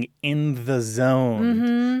of being in the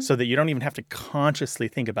zone so that you don't even have to consciously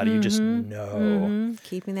think about it. You just know.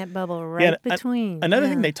 Keeping that bubble right between. Another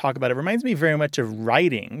thing they talk about, it reminds me very much of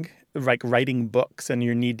writing, like writing books and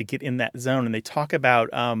your need to get in that zone. And they talk about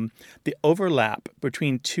the overlap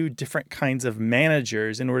between two different kinds of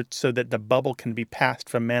managers in order so that the bubble can be passed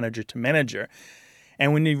from manager to manager.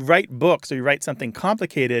 And when you write books or you write something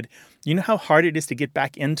complicated, you know how hard it is to get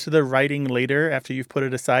back into the writing later after you've put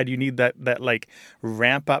it aside? You need that like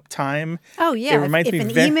ramp up time. Oh, yeah. It reminds if me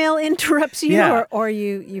an email interrupts you or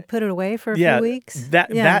you put it away for a few weeks.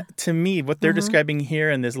 That to me, what they're describing here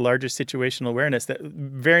in this larger situational awareness, that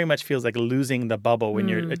very much feels like losing the bubble when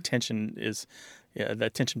your attention is, the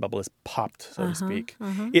attention bubble is popped, so to speak.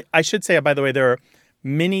 I should say, by the way, there are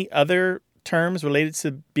many other terms related to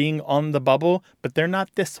being on the bubble, but they're not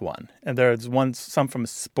this one. And there's some from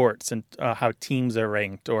sports and how teams are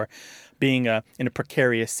ranked, or being in a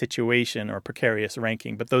precarious situation or precarious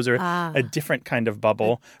ranking. But those are a different kind of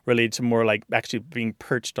bubble related to more like actually being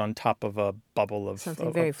perched on top of a bubble of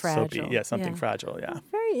something very fragile. Soapy. Yeah, something fragile. Yeah.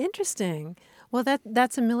 Very interesting. Well,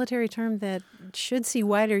 that's a military term that should see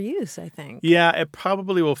wider use, I think. Yeah, it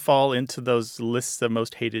probably will fall into those lists of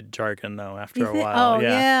most hated jargon, though, after a while. Oh,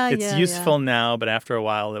 yeah. It's useful now, but after a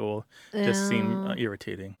while, it will just seem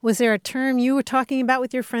irritating. Was there a term you were talking about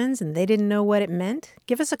with your friends and they didn't know what it meant?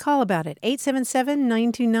 Give us a call about it,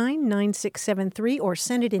 877-929-9673, or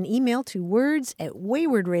send it an email to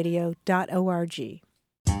words@waywardradio.org.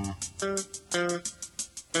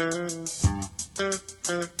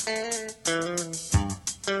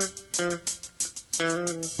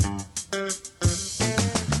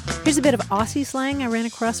 Here's a bit of Aussie slang I ran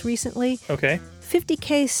across recently. Okay.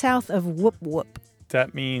 50K south of whoop whoop. Does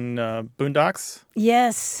that mean boondocks?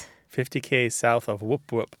 Yes. 50K south of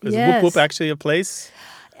whoop whoop. Is Yes. whoop whoop actually a place?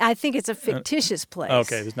 I think it's a fictitious place.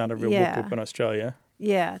 Okay, there's not a real whoop whoop in Australia.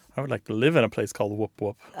 Yeah. I would like to live in a place called whoop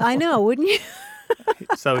whoop. I know, wouldn't you?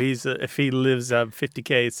 So he's if he lives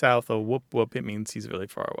 50K south of whoop whoop, it means he's really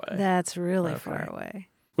far away. That's really far away.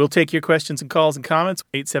 We'll take your questions and calls and comments.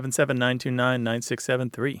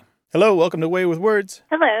 877-929-9673. Hello, welcome to Way with Words.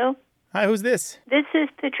 Hello. Hi, who's this? This is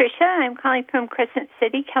Patricia. I'm calling from Crescent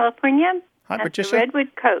City, California. Hi, at Patricia. The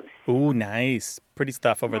Redwood Coast. Ooh, nice. Pretty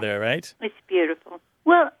stuff over there, right? It's beautiful.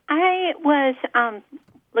 Well, I was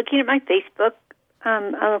looking at my Facebook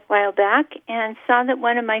a while back and saw that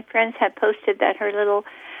one of my friends had posted that her little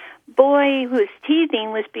boy who was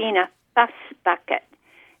teething was being a fuss bucket.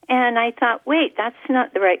 And I thought, wait, that's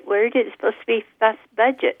not the right word. It's supposed to be fuss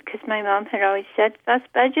budget, because my mom had always said fuss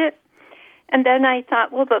budget. And then I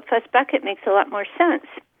thought, well, but fuss bucket makes a lot more sense.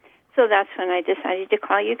 So that's when I decided to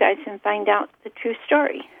call you guys and find out the true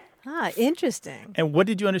story. Ah, interesting. And what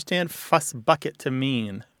did you understand fuss bucket to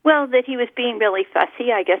mean? Well, that he was being really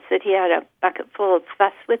fussy. I guess that he had a bucket full of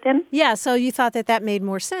fuss with him. Yeah, so you thought that made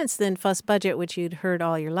more sense than fuss budget, which you'd heard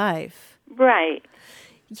all your life. Right.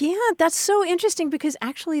 Yeah, that's so interesting because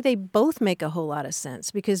actually they both make a whole lot of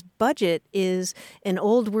sense, because budget is an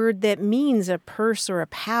old word that means a purse or a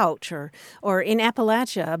pouch, or in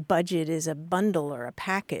Appalachia, a budget is a bundle or a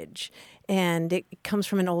package. And it comes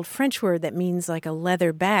from an old French word that means like a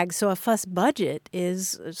leather bag. So a fuss budget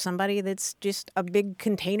is somebody that's just a big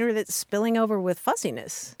container that's spilling over with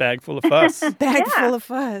fussiness. Bag full of fuss. Bag full of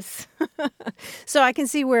fuss. So I can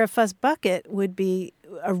see where a fuss bucket would be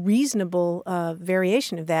a reasonable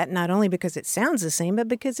variation of that, not only because it sounds the same, but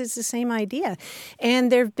because it's the same idea. And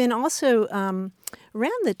there have been also,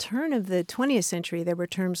 around the turn of the 20th century, there were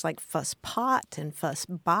terms like fuss pot and fuss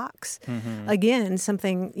box. Mm-hmm. Again,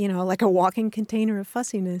 something, like a walking container of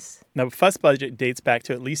fussiness. Now, fuss budget dates back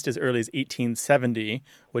to at least as early as 1870,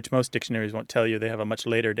 which most dictionaries won't tell you. They have a much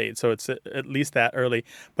later date, so it's at least that early.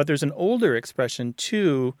 But there's an older expression,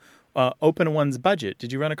 too, open one's budget.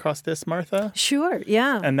 Did you run across this, Martha? Sure,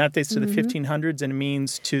 yeah. And that dates to the 1500s and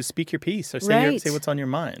means to speak your piece or say what's on your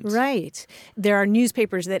mind. Right. There are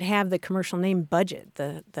newspapers that have the commercial name Budget,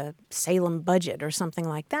 the Salem Budget or something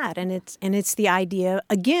like that. And it's the idea,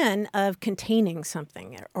 again, of containing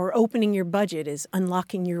something, or opening your budget is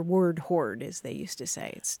unlocking your word hoard, as they used to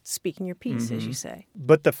say. It's speaking your piece, as you say.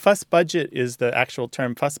 But the fuss budget is the actual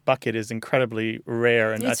term. Fuss bucket is incredibly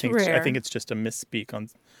rare, and I think it's just a misspeak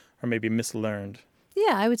or maybe mislearned.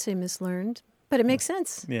 Yeah, I would say mislearned. but it makes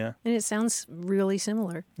sense. Yeah. And it sounds really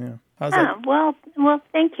similar. Yeah. How's that? Well,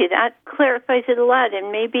 thank you. That clarifies it a lot.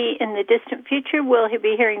 And maybe in the distant future, we'll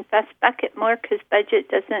be hearing Fuss Bucket more because budget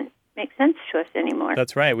doesn't make sense to us anymore.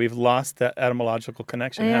 That's right. We've lost that etymological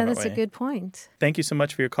connection, haven't we? Yeah, that's a good point. Thank you so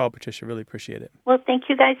much for your call, Patricia. Really appreciate it. Well, thank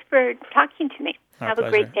you guys for talking to me. Our Have pleasure.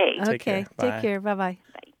 a great day. Take care. Bye. Take care. Bye-bye.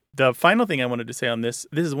 The final thing I wanted to say on this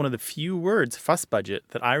is one of the few words, fuss budget,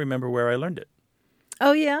 that I remember where I learned it.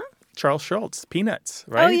 Oh, yeah? Charles Schultz, Peanuts,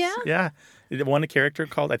 right? Oh, yeah? Yeah. One character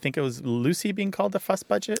called, I think it was Lucy being called the fuss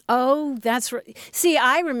budget. Oh, that's right. See,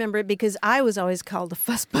 I remember it because I was always called the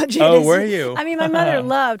Fuss Budget. Oh, were you? I mean, my mother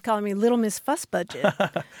loved calling me Little Miss Fuss Budget.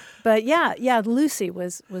 But yeah, Lucy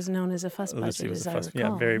was known as a fuss budget, Lucy was as a fuss, I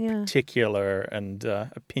recall. very particular and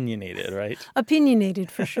opinionated, right?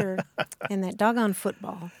 Opinionated, for sure. And that doggone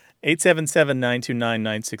football.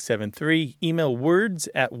 877-929-9673. Email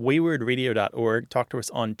words@waywardradio.org. Talk to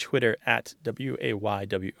us on Twitter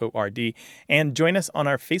 @WAYWORD. And join us on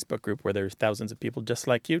our Facebook group where there's thousands of people just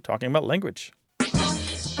like you talking about language.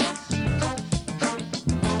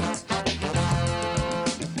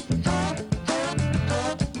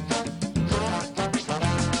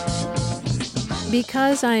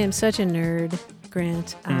 Because I am such a nerd,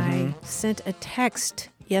 Grant, I sent a text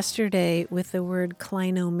yesterday with the word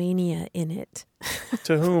clinomania in it.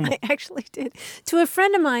 To whom? I actually did. To a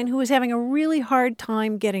friend of mine who was having a really hard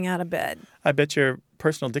time getting out of bed. I bet your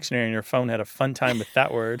personal dictionary on your phone had a fun time with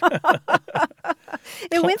that word.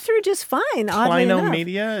 It went through just fine, oddly enough.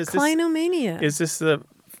 Clinomania? Clinomania. Is this the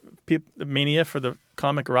mania for the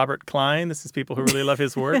comic Robert Klein? This is people who really love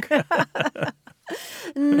his work?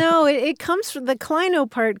 No, it comes from the clino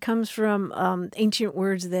part comes from ancient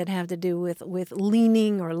words that have to do with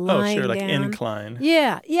leaning or lying down. Oh, sure, like down. incline.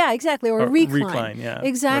 Yeah, exactly, or recline. Recline, yeah.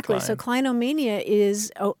 Exactly. Recline. So clinomania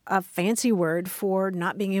is a fancy word for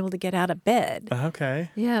not being able to get out of bed.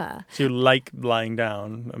 Okay. Yeah. So you like lying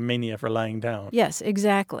down, a mania for lying down. Yes,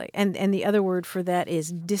 exactly. And the other word for that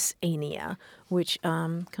is dysania, which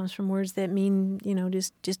comes from words that mean,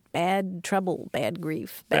 just bad trouble, bad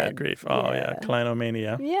grief. Bad grief. Oh, yeah. Clinomania.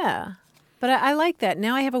 Yeah. But I like that.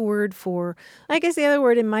 Now I have a word for, I guess the other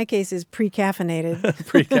word in my case is pre-caffeinated.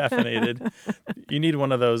 Pre-caffeinated. You need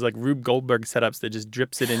one of those like Rube Goldberg setups that just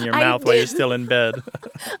drips it in your mouth while you're still in bed.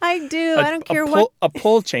 I do. I don't care what. A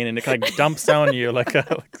pull chain and it kind of dumps on you like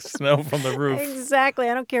snow from the roof. Exactly.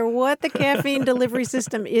 I don't care what the caffeine delivery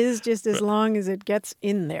system is, just as long as it gets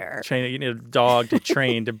in there. You need a dog to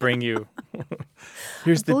train to bring you.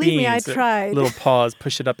 Here's the Believe beans. me, I tried. Little paws,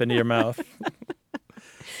 push it up into your mouth.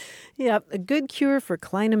 Yep, a good cure for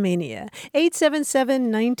clinomania.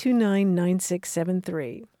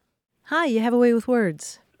 877-929-9673. Hi, you have a way with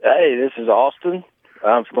words. Hey, this is Austin.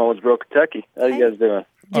 I'm from Owensboro, Kentucky. How you guys doing?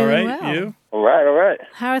 All right, well. you? All right.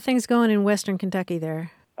 How are things going in Western Kentucky there?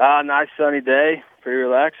 Nice sunny day. Pretty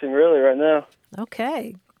relaxing, really, right now.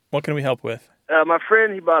 Okay. What can we help with? My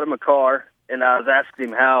friend, he bought him a car, and I was asking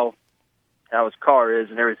him how his car is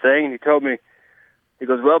and everything, and he told me, he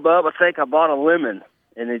goes, well, Bub, I think I bought a lemon,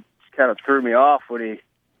 and it kind of threw me off when he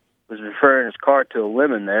was referring his car to a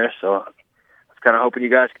lemon there, so I was kind of hoping you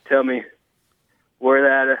guys could tell me where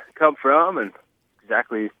that come from and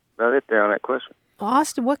exactly about it there on that question.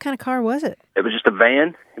 Austin, what kind of car was it? It was just a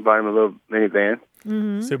van. He bought him a little minivan.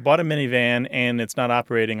 Mm-hmm. So he bought a minivan and it's not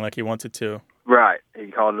operating like he wants it to. Right. He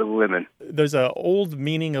called it a lemon. There's an old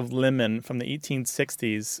meaning of lemon from the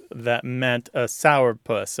 1860s that meant a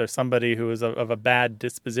sourpuss or somebody who was of a bad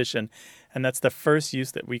disposition. And that's the first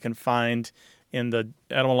use that we can find in the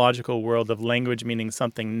etymological world of language meaning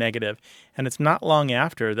something negative. And it's not long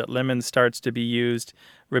after that lemon starts to be used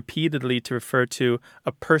repeatedly to refer to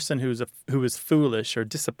a person who is foolish or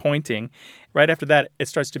disappointing. Right after that, it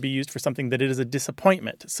starts to be used for something that it is a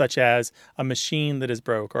disappointment, such as a machine that is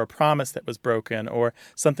broke or a promise that was broken or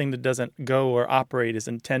something that doesn't go or operate as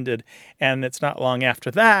intended. And it's not long after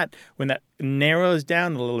that when that narrows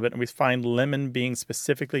down a little bit and we find lemon being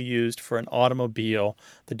specifically used for an automobile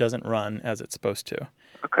that doesn't run as it's supposed to.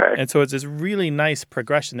 Okay. And so it's this really nice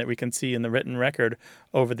progression that we can see in the written record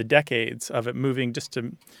over the decades of it moving just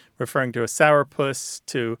to referring to a sourpuss,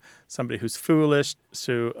 to somebody who's foolish,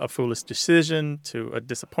 to a foolish decision, to a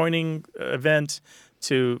disappointing event,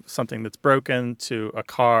 to something that's broken, to a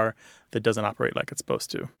car that doesn't operate like it's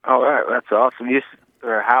supposed to. All right. That's awesome.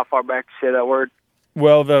 How far back to say that word?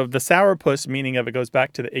 Well, the sourpuss meaning of it goes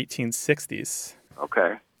back to the 1860s.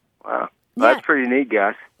 Okay. Wow. Well, that's pretty neat,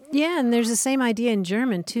 guys. Yeah, and there's the same idea in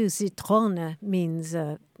German, too. Zitrone means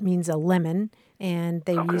a lemon, and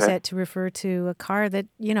they use that to refer to a car that,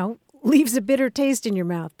 leaves a bitter taste in your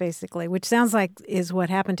mouth, basically, which sounds like is what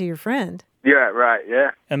happened to your friend. Yeah, right,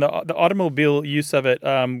 yeah. And the automobile use of it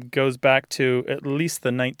goes back to at least the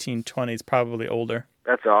 1920s, probably older.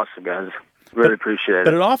 That's awesome, guys. Really appreciate it.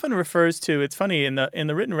 But it often refers to, it's funny, in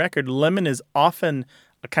the written record, lemon is often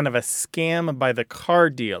a kind of a scam by the car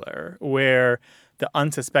dealer where the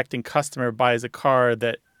unsuspecting customer buys a car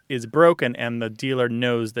that is broken and the dealer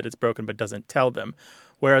knows that it's broken but doesn't tell them.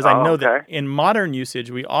 Whereas I know that in modern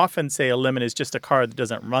usage, we often say a lemon is just a car that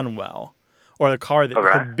doesn't run well or a car that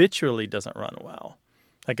habitually doesn't run well.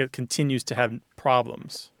 Like it continues to have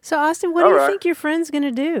problems. So, Austin, what do you think your friend's going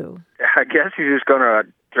to do? I guess he's just going to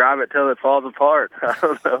drive it till it falls apart. I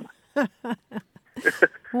don't know.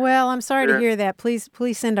 Well, I'm sorry to hear that. Please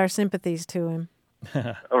send our sympathies to him.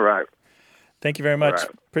 All right. Thank you very much.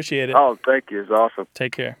 Appreciate it. Oh, thank you. It's awesome.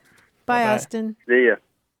 Take care. Bye, Austin. See ya.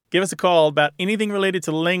 Give us a call about anything related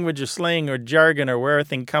to language or slang or jargon or where a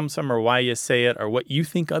thing comes from or why you say it or what you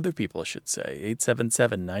think other people should say.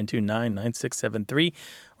 877-929-9673.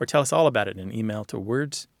 Or tell us all about it in an email to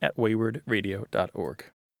words@waywardradio.org.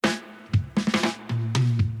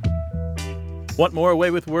 Want more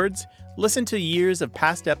Away with Words? Listen to years of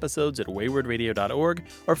past episodes at waywardradio.org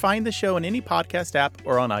or find the show in any podcast app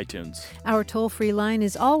or on iTunes. Our toll-free line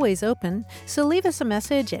is always open, so leave us a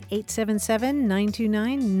message at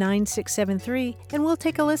 877-929-9673 and we'll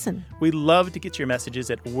take a listen. We love to get your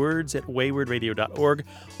messages at words@waywardradio.org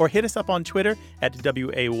or hit us up on Twitter at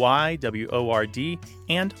WAYWORD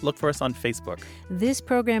and look for us on Facebook. This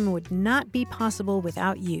program would not be possible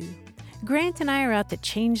without you. Grant and I are out to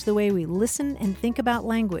change the way we listen and think about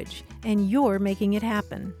language, and you're making it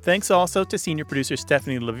happen. Thanks also to senior producer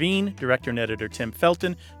Stephanie Levine, director and editor Tim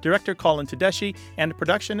Felton, director Colin Tedeschi, and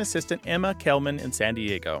production assistant Emma Kelman in San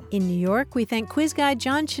Diego. In New York, we thank quiz guy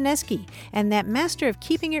John Chinesky and that master of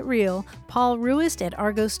keeping it real, Paul Ruist at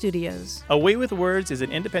Argo Studios. Away with Words is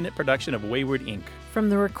an independent production of Wayward Inc.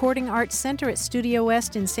 From the Recording Arts Center at Studio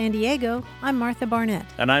West in San Diego, I'm Martha Barnett.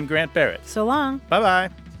 And I'm Grant Barrett. So long.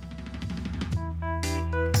 Bye-bye.